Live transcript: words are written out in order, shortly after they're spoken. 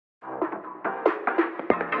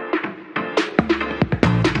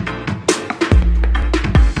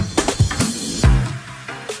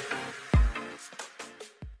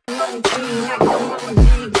I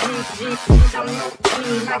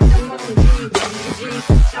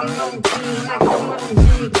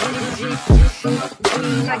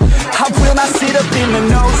will not sit up in the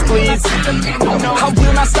nosebleeds. I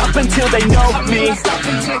will not stop until they know me.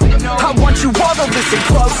 I want you all to listen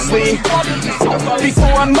closely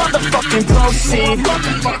before I motherfucking proceed.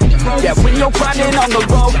 Yeah, when you're grinding on the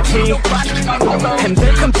low key and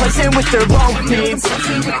they're complacent with their low needs,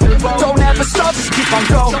 don't ever stop, just keep on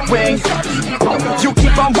going. You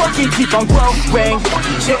keep on working, keep on growing.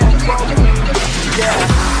 Yeah.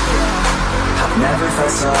 I've never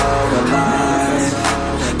felt so alive.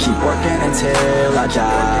 Keep working until I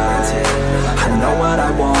die. I know what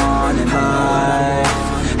I want in life,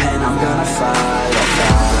 and I'm gonna fight, I'll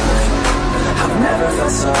fight. I've never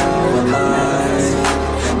felt so alive.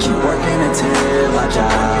 Keep working until I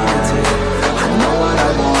die. I know what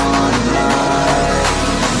I want in life,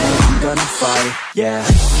 and I'm gonna fight, yeah.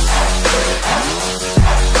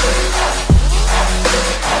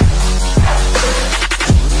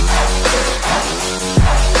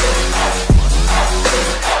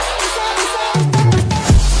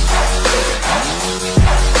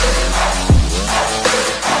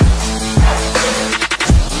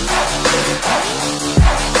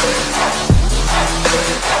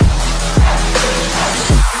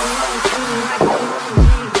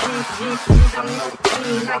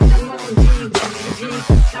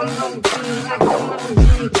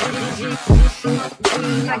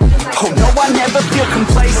 Oh no, I never feel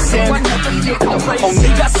complacent. Only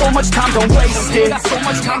got so much time, don't waste it.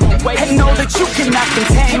 And know that you cannot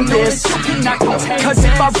contain this, cause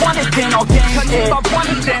if I want it, then I'll gain it.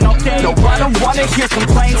 No, I don't wanna hear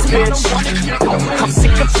complaints, bitch. I'm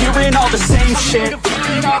sick of hearing all the same shit.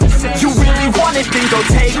 You really want it, then go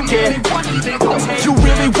take it. You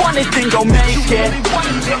really want it, then go make it.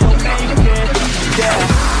 Yeah.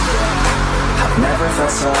 I've never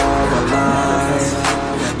felt so alive.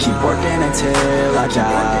 Keep working until I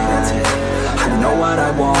die. I know what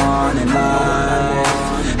I want in life,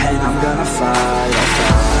 and I'm gonna fight, I'll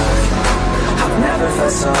fight. I've never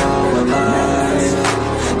felt so alive.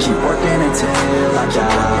 Keep working until I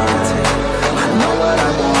die. I know what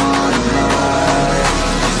I want in life,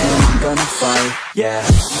 and I'm gonna fight, yeah.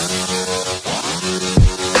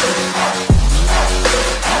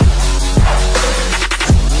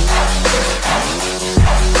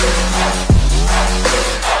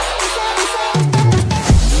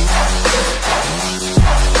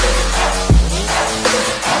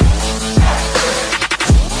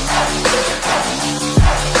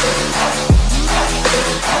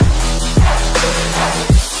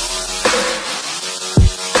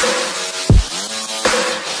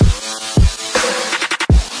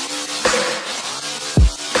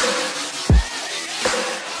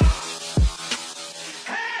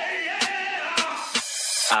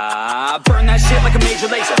 Burn that shit like a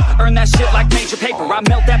major laser, earn that shit like major paper. I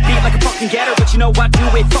melt that beat like a fucking getter, but you know I do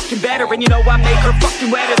it fucking better. And you know I make her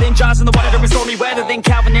fucking wetter than Jaws in the water during stormy weather, than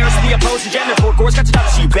Calvin Harris, the opposing gender. Poor Gore's got to know,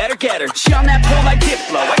 so you better get her. She on that pole like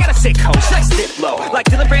Diplo, I got a sick hoe, she likes to dip low.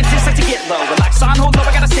 Like Dylan Francis likes to get low, relax on, hold low,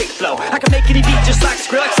 I got a sick flow. I can make any beat just like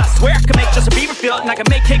Skrillex, I swear I can make Justin Bieber feel it. And I can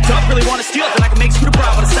make Kicked Up really wanna steal it, then I can make Scooter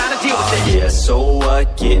Braun wanna sign a deal with it. Yeah, so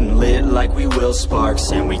what, getting lit like we Will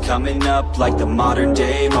Sparks, and we coming up like the modern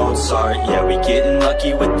day Mozart. Yeah, we getting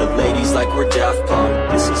lucky with the ladies like we're Daft Punk.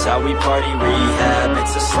 This is how we party, rehab,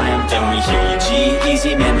 it's a slam dunk. We hear you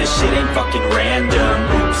G-Eazy, man, this shit ain't fucking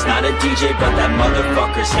random. It's not a DJ, but that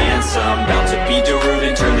motherfucker's handsome. About to be Darude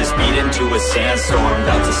and turn this beat into a sandstorm.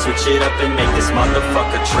 About to switch it up and make this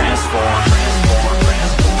motherfucker transform.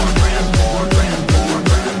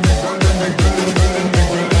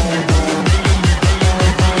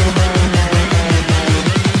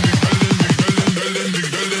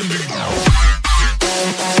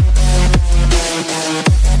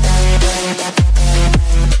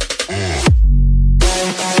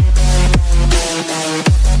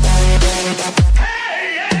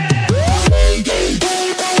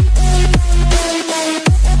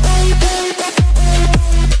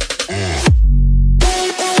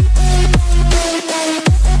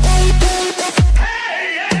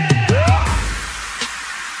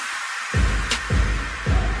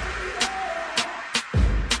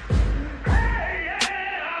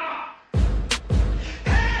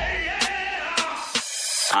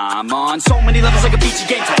 I'm on so many levels like a beachy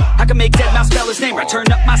game type. I can make dead mouse spell his name right. Turn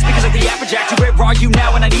up my speakers like the Applejack. Where are you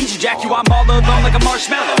now when I need you, Jack? You, I'm all alone like a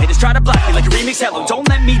marshmallow. Haters try to block me like a remix Hello. Don't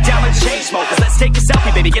let me down like the Chainsmokers. Let's take a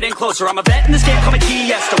selfie, baby, get in closer. I'm a vet in this game, call me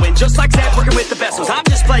Tiesto. And just like Zed, working with the vessels, I'm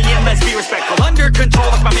just playing, let's be respectful. Under control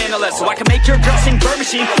like my man Alesso. I can make your girl sing Bird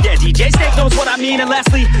Machine. Yeah, DJ Snake knows what I mean. And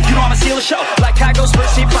lastly, you know I'ma steal a show like Kygo's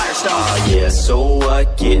first seat Firestone. Yeah, so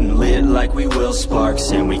what? Getting lit like we will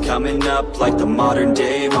Sparks. And we coming up like the modern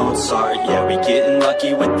day Mozart. Yeah, we getting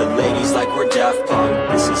lucky with the ladies like we're Daft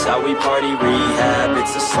Punk. This is how we party, rehab,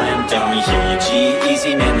 it's a slam dunk. And we hear you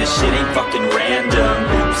G-Eazy, man, this shit ain't fucking random.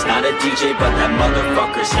 It's not a DJ, but that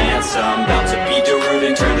motherfucker's handsome. About to be Darude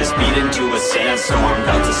and turn this beat into a sandstorm.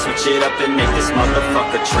 About to switch it up and make this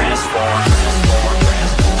motherfucker transform.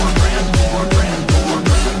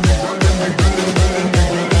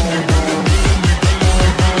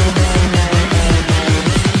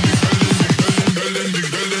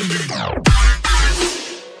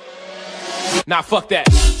 Nah, fuck that.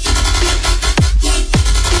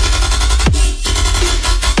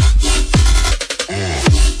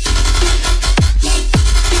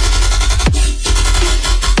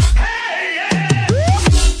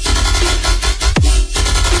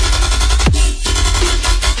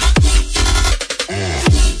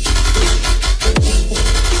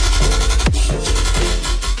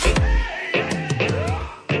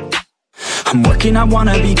 I'm working, I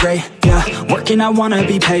wanna be great, yeah. Working, I wanna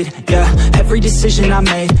be paid, yeah. Every decision I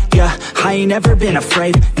made, yeah. I ain't ever been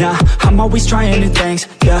afraid, nah. I'm always trying new things,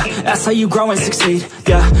 yeah. That's how you grow and succeed,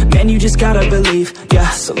 yeah. Man, you just gotta believe, yeah.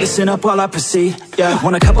 So listen up while I proceed, yeah.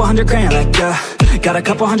 Want a couple $100 grand, like, yeah. Got a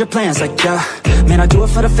couple hundred plans, like, yeah. Man, I do it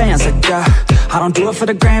for the fans, like, yeah. I don't do it for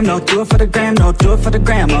the gram, no. Do it for the gram, no. Do it for the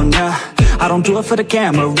gram, oh, nah. I don't do it for the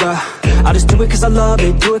camera, I just do it cause I love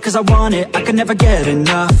it. Do it cause I want it. I can never get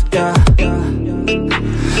enough, yeah.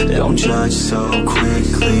 Don't judge so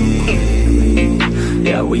quickly.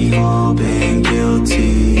 Yeah, we all been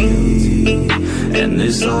guilty. And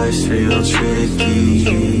this life's real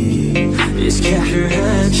tricky. Just keep your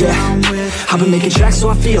head down with I've been making tracks so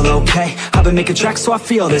I feel okay. I've been making tracks so I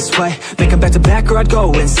feel this way. Make them back to back or I'd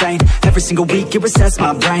go insane. Every single week it resets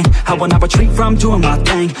my brain. I will not retreat from doing my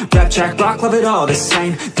thing. Rap, track, rock, love it all the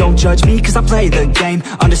same. Don't judge me cause I play the game.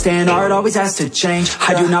 Understand art always has to change.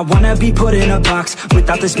 I do not wanna be put in a box.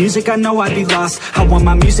 Without this music I know I'd be lost. I want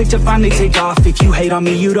my music to finally take off. If you hate on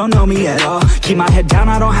me you don't know me at all. Keep my head down,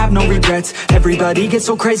 I don't have no regrets. Everybody gets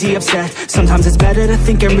so crazy upset. Sometimes it's better to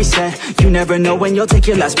think and reset. You never know when you'll take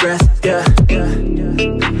your last breath, yeah.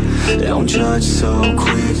 Don't judge so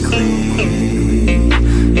quickly.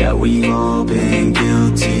 Yeah, we've all been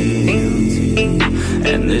guilty.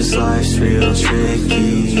 And this life's real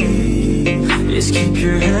tricky. Just keep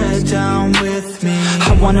your head down with me.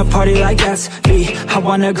 I wanna party like Gatsby. I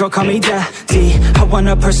want a girl call me daddy. I want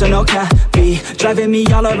a personal cabby driving me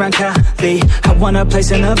all around Cali. I want a place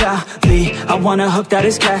in the valley. I want a hook that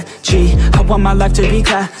is catchy. I want my life to be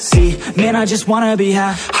classy. Man, I just wanna be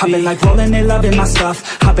happy. I've been like rolling and loving my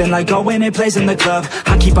stuff. I've been like going and plays in the club.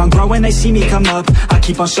 I keep on growing, they see me come up. I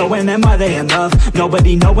keep on showing them why they in love.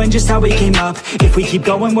 Nobody knowing just how we came up. If we keep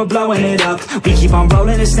going, we're blowing it up. We keep on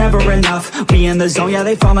rolling, it's never enough. We in the zone, yeah,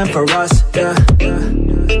 they falling for us, yeah.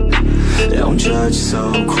 Don't judge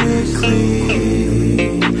so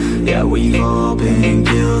quickly. Yeah, we've all been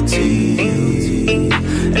guilty.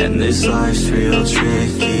 And this life's real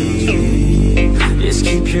tricky. Just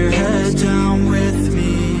keep your head down with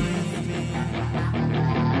me.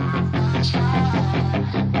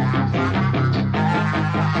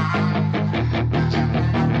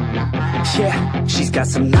 Yeah, she's got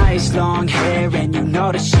some nice long hair, and you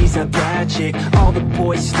know that she's a bad chick. All the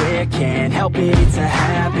boys stare, can't help it, it's a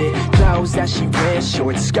habit. Clothes that she wears,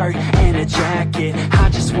 short skirt and a jacket. I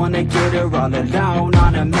just wanna get her all alone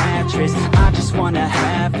on a mattress. I just wanna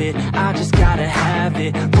have it, I just gotta have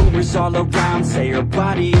it. Rumors all around say her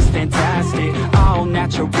body is fantastic. All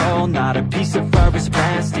natural, not a piece of fur is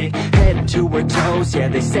plastic. Head to her toes, yeah,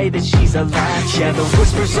 they say that she's a latch. Yeah, the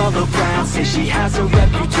whispers all around say she has a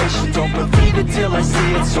reputation. Don't believe it till I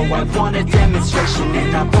see it, so I want a demonstration.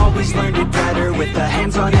 And I've always learned it better with a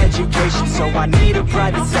hands-on education. So I need a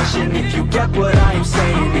private session if you get what I am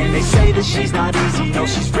saying. And they say that she's not easy, no,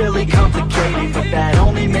 she's really complicated. But that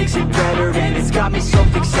only makes it better, and it's got me so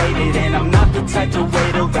fixated. And I'm not the type to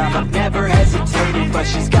wait around, I've never hesitated. But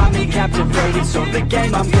she's got me captivated, so the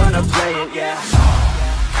game, I'm gonna play it, yeah.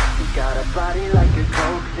 She got a body like a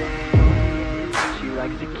coke thing. She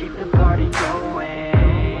likes to keep the party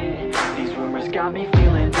going. These rumors got me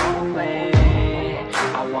feeling lonely.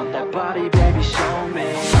 I want that body, baby, show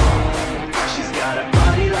me. She's got a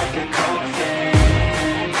body like a coke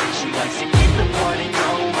thing.